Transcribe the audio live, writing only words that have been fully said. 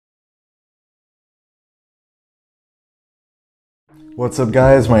What's up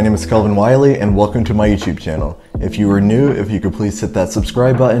guys, my name is Kelvin Wiley and welcome to my YouTube channel. If you are new, if you could please hit that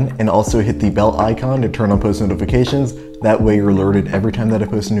subscribe button and also hit the bell icon to turn on post notifications. That way you're alerted every time that I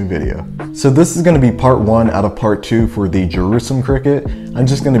post a new video. So this is going to be part 1 out of part 2 for the Jerusalem cricket. I'm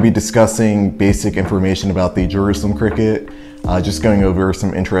just going to be discussing basic information about the Jerusalem cricket, just going over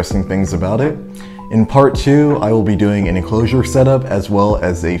some interesting things about it. In part 2, I will be doing an enclosure setup as well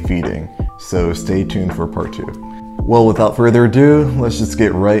as a feeding. So stay tuned for part 2. Well, without further ado, let's just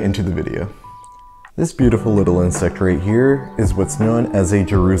get right into the video. This beautiful little insect right here is what's known as a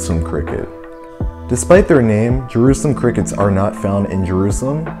Jerusalem cricket. Despite their name, Jerusalem crickets are not found in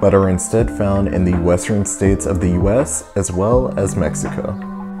Jerusalem, but are instead found in the western states of the US as well as Mexico.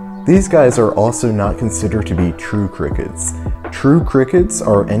 These guys are also not considered to be true crickets. True crickets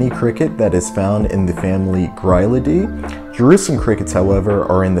are any cricket that is found in the family Grylidae. Jerusalem crickets, however,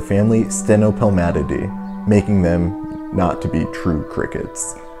 are in the family Stenopelmatidae, making them not to be true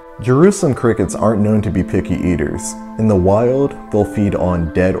crickets. Jerusalem crickets aren't known to be picky eaters. In the wild, they'll feed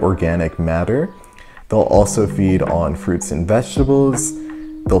on dead organic matter. They'll also feed on fruits and vegetables.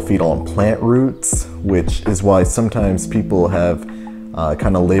 They'll feed on plant roots, which is why sometimes people have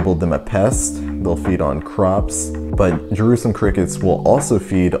kind of labeled them a pest. They'll feed on crops, but Jerusalem crickets will also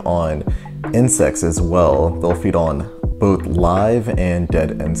feed on insects as well. They'll feed on both live and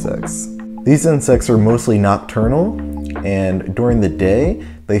dead insects. These insects are mostly nocturnal, and during the day,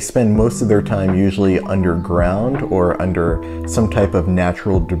 they spend most of their time usually underground or under some type of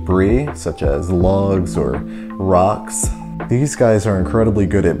natural debris, such as logs or rocks. These guys are incredibly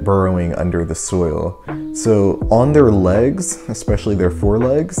good at burrowing under the soil. So on their legs, especially their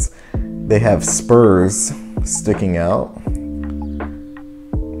forelegs, they have spurs sticking out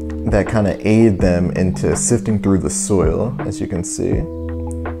that kind of aid them into sifting through the soil, as you can see.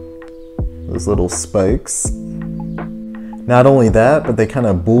 Those little spikes. Not only that, but they kind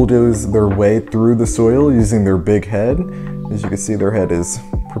of bulldoze their way through the soil using their big head. As you can see, their head is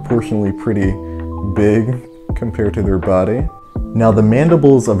proportionally pretty big compared to their body. Now, the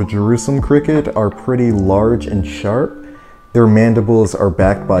mandibles of a Jerusalem cricket are pretty large and sharp. Their mandibles are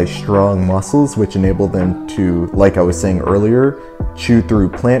backed by strong muscles, which enable them to, like I was saying earlier, chew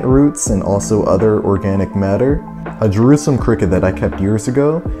through plant roots and also other organic matter. A Jerusalem cricket that I kept years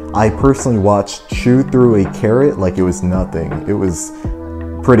ago, I personally watched chew through a carrot like it was nothing. It was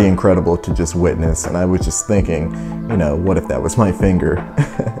pretty incredible to just witness, and I was just thinking, you know, what if that was my finger?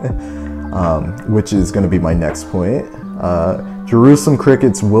 Which is going to be my next point. Jerusalem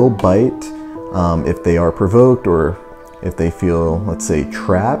crickets will bite if they are provoked or if they feel, let's say,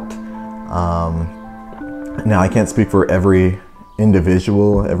 trapped. Now, I can't speak for every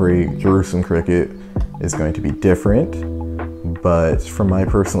individual. Every Jerusalem cricket is going to be different, but from my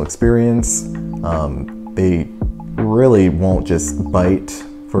personal experience, they really won't just bite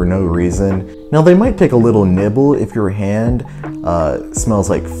for no reason. Now, they might take a little nibble if your hand smells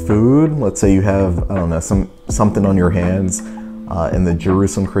like food. Let's say you have, I don't know, something on your hands and the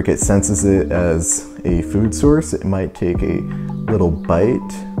Jerusalem cricket senses it as a food source. It might take a little bite,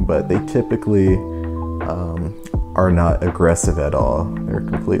 but they typically are not aggressive at all. They're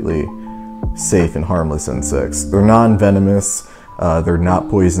completely safe and harmless insects. They're non-venomous, they're not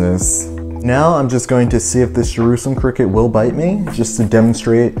poisonous. Now I'm just going to see if this Jerusalem cricket will bite me, just to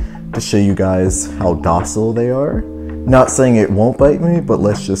demonstrate, to show you guys how docile they are. Not saying it won't bite me, but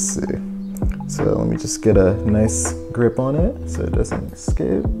let's just see. So let me just get a nice grip on it so it doesn't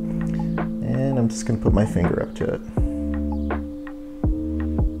escape. And I'm just gonna put my finger up to it.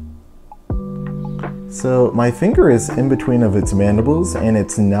 So my finger is in between of its mandibles, and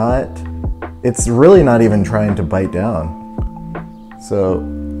it's really not even trying to bite down. So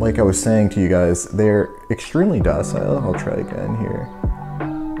like I was saying to you guys, they're extremely docile. I'll try again here.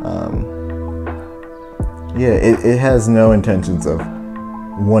 Yeah, it has no intentions of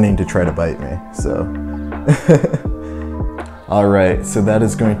wanting to try to bite me, so. Alright, so that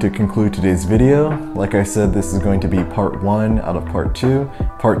is going to conclude today's video. Like I said, this is going to be part 1 out of part 2.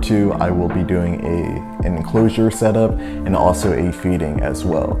 Part 2, I will be doing an enclosure setup and also a feeding as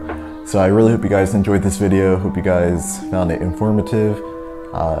well. So I really hope you guys enjoyed this video. Hope you guys found it informative.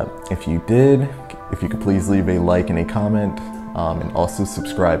 If you did, if you could please leave a like and a comment, and also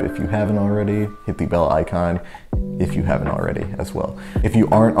subscribe if you haven't already. Hit the bell icon if you haven't already as well. If you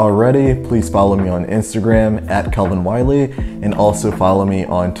aren't already, please follow me on Instagram at Kelvin Wiley, and also follow me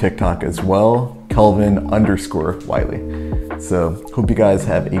on TikTok as well, Kelvin_Wiley. So hope you guys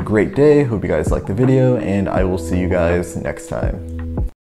have a great day. Hope you guys like the video, and I will see you guys next time.